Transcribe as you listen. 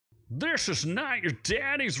This is not your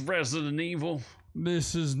daddy's Resident Evil.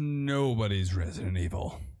 This is nobody's Resident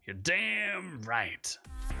Evil. You're damn right.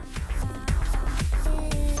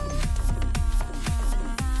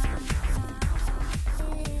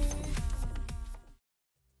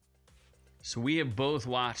 So we have both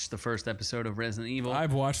watched the first episode of Resident Evil.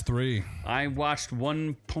 I've watched 3. I watched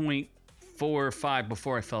 1.45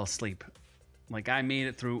 before I fell asleep. Like, I made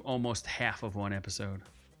it through almost half of one episode.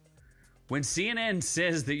 When CNN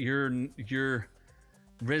says that your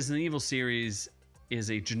Resident Evil series is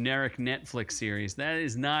a generic Netflix series, that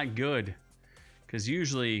is not good. Because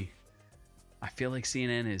usually, I feel like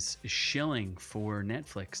CNN is shilling for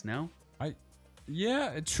Netflix, no?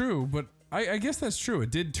 Yeah, true, but I guess that's true.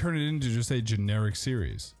 It did turn it into just a generic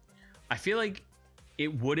series. I feel like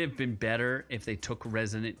it would have been better if they took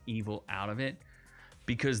Resident Evil out of it,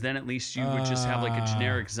 because then at least you would just have like a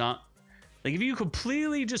generic zombie. Like if you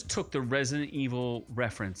completely just took the Resident Evil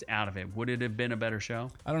reference out of it, would it have been a better show?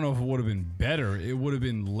 I don't know if it would have been better. It would have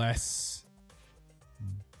been less.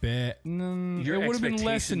 It would have been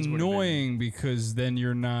less annoying because then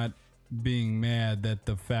you're not being mad at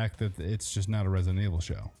the fact that it's just not a Resident Evil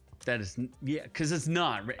show. That is, yeah, because it's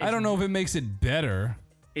not. I don't know if it makes it better.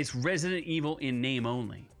 It's Resident Evil in name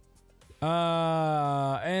only.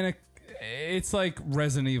 And it's like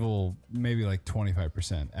Resident Evil, maybe like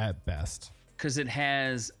 25% at best. Because it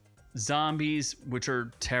has zombies, which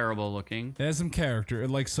are terrible looking. It has some character,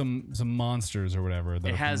 like some monsters or whatever. It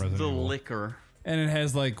has the liquor. And it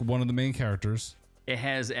has like one of the main characters. It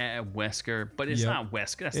has Wesker, but it's not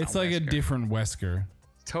Wesker. It's like Wesker. A different Wesker.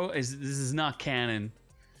 This is not canon.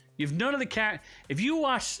 You've none of the if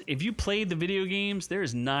you played the video games, there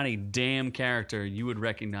is not a damn character you would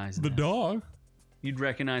recognize. The dog. You'd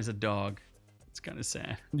recognize a dog. It's kind of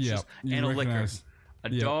sad. Yeah. And a liquor. A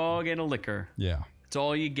dog and a liquor. Yeah. It's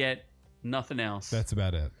all you get. Nothing else. That's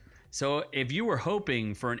about it. So if you were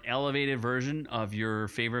hoping for an elevated version of your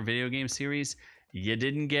favorite video game series, you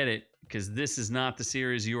didn't get it, because this is not the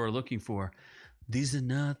series you are looking for. These are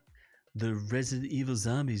not the Resident Evil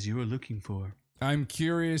zombies you are looking for. I'm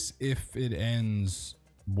curious if it ends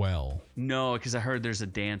well. No, because I heard there's a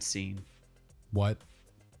dance scene. What?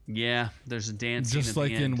 Yeah, there's a dance scene. Just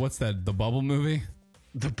like in, what's that, the Bubble movie?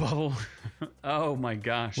 The Bubble? Oh my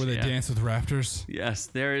gosh. Where they dance with raptors? Yes,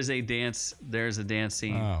 there is a dance. There's a dance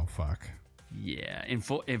scene. Oh, fuck. Yeah. In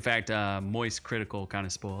fact, Moist Critical kind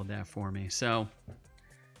of spoiled that for me. So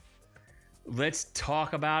let's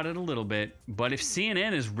talk about it a little bit. But if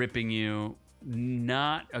CNN is ripping you,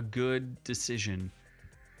 not a good decision.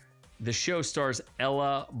 The show stars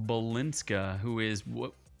Ella Balinska, who is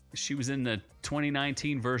she was in the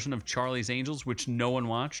 2019 version of Charlie's Angels, which no one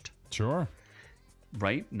watched. Sure.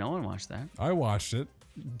 Right? No one watched that. I watched it.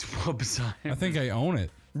 Well, besides, I think I own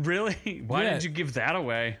it. Really? Why did you give that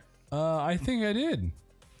away? I think I did.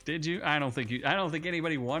 Did you? I don't think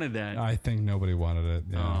anybody wanted that. I think nobody wanted it.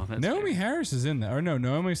 Yeah. Oh, Naomi Harris is in there. Or no,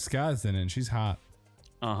 Naomi Scott's in it, and she's hot.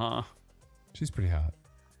 Uh-huh. She's pretty hot.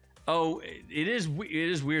 Oh, it is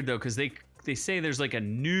weird though, because they say there's like a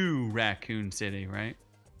new Raccoon City, right?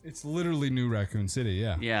 It's literally New Raccoon City,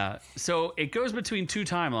 yeah. Yeah. So it goes between two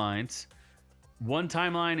timelines. One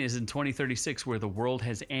timeline is in 2036 where the world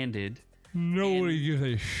has ended. Nobody gives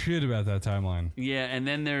a shit about that timeline. Yeah, and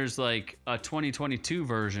then there's like a 2022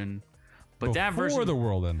 version. But that version before the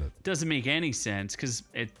world ended doesn't make any sense because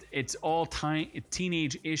it's all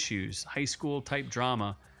teenage issues, high school type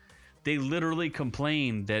drama. They literally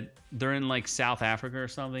complain that they're in like South Africa or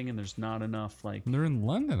something, and there's not enough like. They're in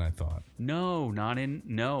London, I thought. No, not in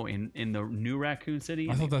in the new Raccoon City.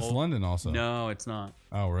 I thought that's London also. No, it's not.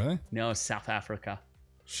 Oh, really? No, it's South Africa.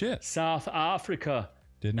 Shit. South Africa.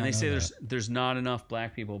 Did not. And they say that. there's not enough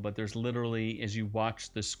black people, but there's literally, as you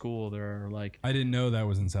watch the school, there are like. I didn't know that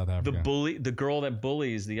was in South Africa. The girl that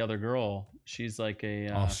bullies the other girl, she's like a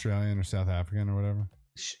Australian or South African or whatever.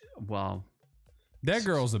 Well. That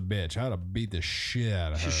girl's a bitch. I would have beat the shit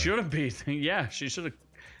out of her. She should have beat. Yeah, she should have.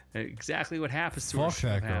 Exactly what happens to her.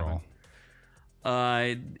 Fuck that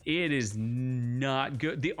girl. It is not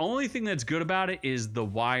good. The only thing that's good about it is The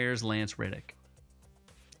Wire's Lance Reddick,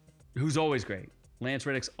 who's always great. Lance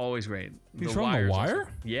Reddick's always great. He's from The Wire? Also,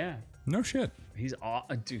 yeah. No shit. He's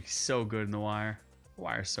he's so good in The Wire. The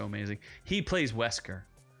Wire's so amazing. He plays Wesker.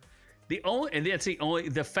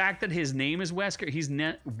 The fact that his name is Wesker, he's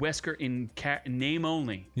Wesker in name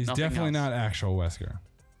only. He's definitely not actual Wesker.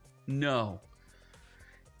 No.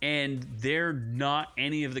 And they're not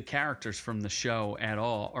any of the characters from the show at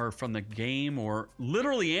all, or from the game, or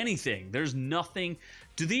literally anything. There's nothing.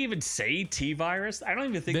 Do they even say T-Virus? I don't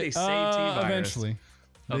even think they say T-Virus.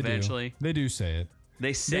 Eventually. They do say it.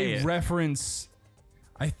 They say it. They reference.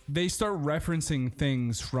 they start referencing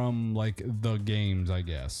things from like the games, I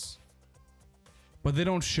guess. But they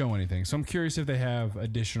don't show anything. So I'm curious if they have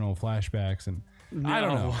additional flashbacks and I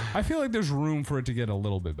don't know. I feel like there's room for it to get a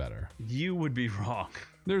little bit better. You would be wrong.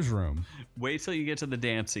 There's room. Wait till you get to the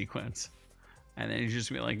dance sequence. And then you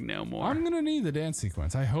just be like, no more. I'm going to need the dance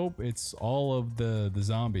sequence. I hope it's all of the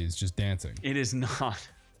zombies just dancing. It is not.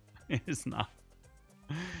 It is not.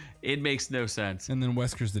 It makes no sense. And then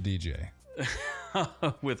Wesker's the DJ.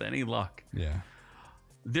 With any luck. Yeah.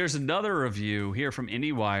 There's another review here from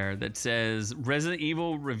IndieWire that says Resident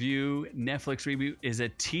Evil review Netflix reboot is a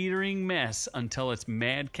teetering mess until its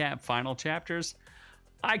madcap final chapters.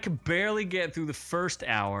 I could barely get through the first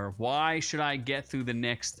hour. Why should I get through the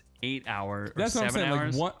next 8 hours or That's 7 what I'm saying.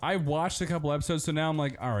 hours? Like, I watched a couple episodes, so now I'm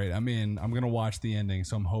like, all right, I'm in. I'm going to watch the ending,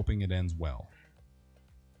 so I'm hoping it ends well.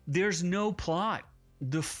 There's no plot.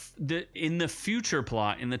 In the future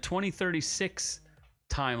plot, in the 2036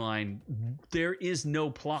 timeline, there is no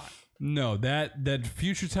plot. No, that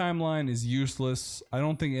future timeline is useless. I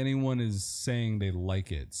don't think anyone is saying they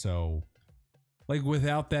like it. So, like,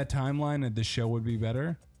 without that timeline, the show would be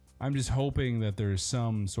better. I'm just hoping that there's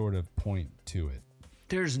some sort of point to it.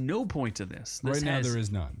 There's no point to this. Right now, there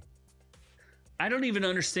is none. I don't even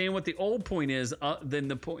understand what the old point is. Than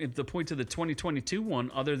the point to the 2022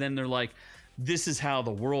 one, other than they're like, this is how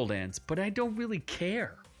the world ends. But I don't really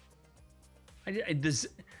care.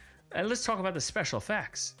 Let's talk about the special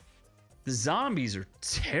effects. The zombies are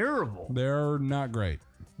terrible. They're not great.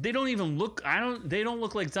 They don't even look. They don't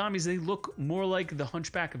look like zombies. They look more like the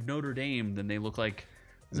Hunchback of Notre Dame than they look like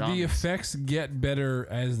zombies. The effects get better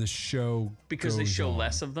as the show because they show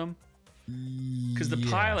less of them. Because the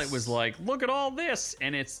pilot was like, look at all this,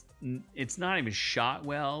 and it's not even shot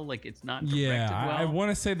well. Like, it's not directed well. I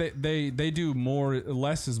want to say that they do more.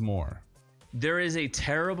 Less is more. There is a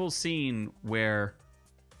terrible scene where,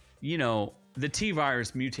 the T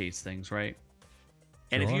virus mutates things, right?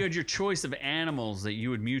 And if you had your choice of animals that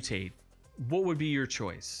you would mutate, what would be your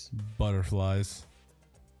choice? Butterflies.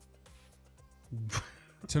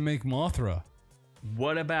 To make Mothra.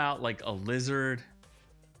 What about like a lizard?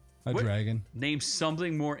 A dragon. Name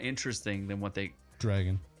something more interesting than what they...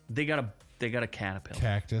 Dragon. They got a caterpillar.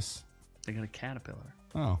 Cactus. They got a caterpillar.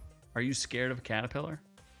 Oh. Are you scared of a caterpillar?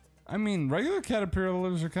 I mean, regular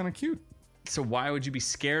caterpillars are kind of cute. So why would you be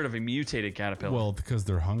scared of a mutated caterpillar? Well, because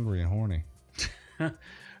they're hungry and horny.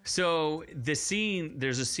 So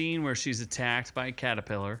there's a scene where she's attacked by a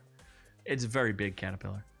caterpillar. It's a very big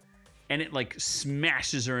caterpillar. And it like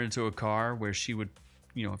smashes her into a car where she would,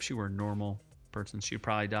 if she were a normal person, she'd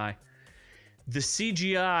probably die. The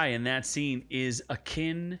CGI in that scene is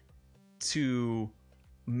akin to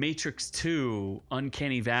Matrix 2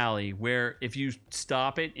 Uncanny Valley, where if you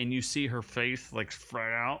stop it and you see her face like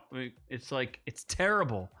spread out, it's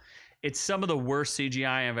terrible. It's some of the worst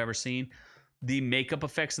CGI I've ever seen. The makeup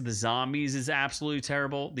effects of the zombies is absolutely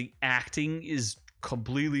terrible. The acting is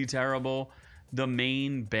completely terrible. The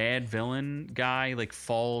main bad villain guy like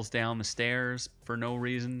falls down the stairs for no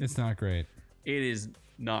reason. It's not great. It is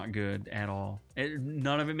not good at all.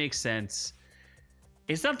 None of it makes sense.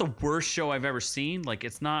 It's not the worst show I've ever seen. Like,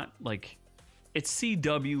 it's not like... It's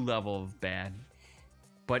CW level of bad.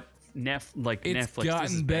 But Netflix, it's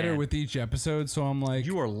gotten better with each episode, so I'm like...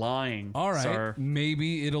 You are lying, all right, sir.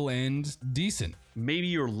 Maybe it'll end decent. Maybe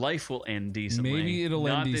your life will end decently. Maybe it'll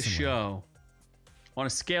end decently. Not this show. On a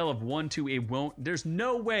scale of 1 to it won't. There's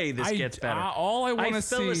no way this gets better. All I want to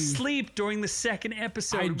see. I fell asleep during the second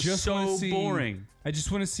episode. It was so boring. I just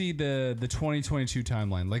want to see the 2022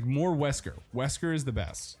 timeline. Like more Wesker. Wesker is the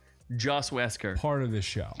best. Just Wesker. Part of this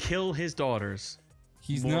show. Kill his daughters.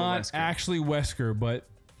 He's not actually Wesker, but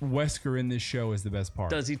Wesker in this show is the best part.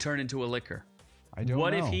 Does he turn into a licker? I don't know.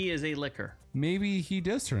 What if he is a licker? Maybe he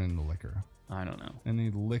does turn into a licker. I don't know. And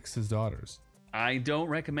he licks his daughters. I don't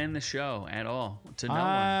recommend the show at all to no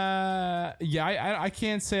one. Yeah, I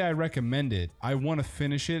can't say I recommend it. I want to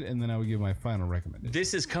finish it, and then I would give my final recommendation.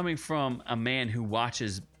 This is coming from a man who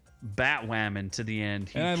watches Batwoman to the end.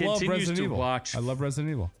 He and I continues love Resident to Evil. watch. I love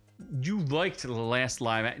Resident Evil. You liked the last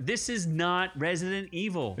live. This is not Resident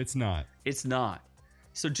Evil. It's not. It's not.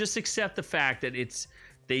 So just accept the fact that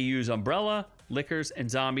they use Umbrella, lickers, and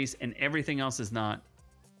zombies, and everything else is not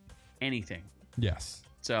anything. Yes.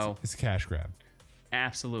 So it's a cash grab.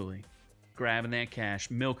 Absolutely. Grabbing that cash,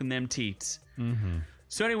 milking them teats. Mm-hmm.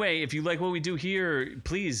 So anyway, if you like what we do here,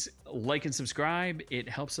 please like and subscribe. It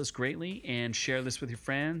helps us greatly. And share this with your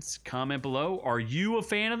friends. Comment below. Are you a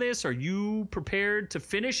fan of this? Are you prepared to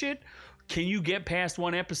finish it? Can you get past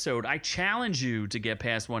one episode? I challenge you to get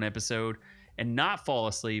past one episode and not fall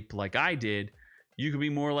asleep like I did. You could be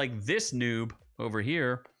more like this noob over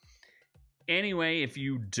here. Anyway, if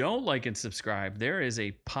you don't like and subscribe, there is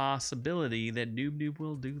a possibility that Noob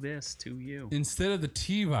will do this to you. Instead of the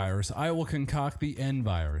T virus, I will concoct the N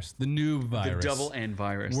virus, the Noob virus. The double N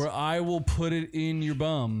virus. Where I will put it in your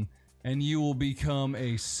bum, and you will become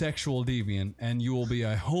a sexual deviant, and you will be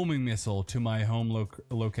a homing missile to my home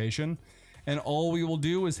location. And all we will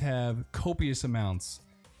do is have copious amounts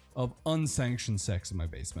of unsanctioned sex in my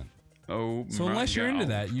basement. Oh, so unless you're into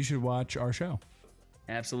that, you should watch our show.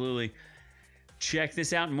 Absolutely. Check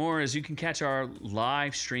this out and more, as you can catch our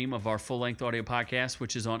live stream of our full-length audio podcast,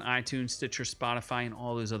 which is on iTunes, Stitcher, Spotify, and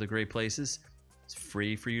all those other great places. It's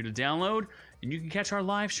free for you to download, and you can catch our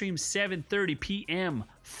live stream 7:30 p.m.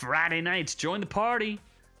 Friday nights. Join the party.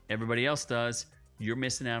 Everybody else does. You're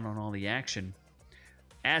missing out on all the action.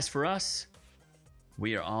 As for us,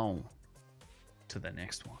 we are on to the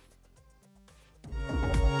next one.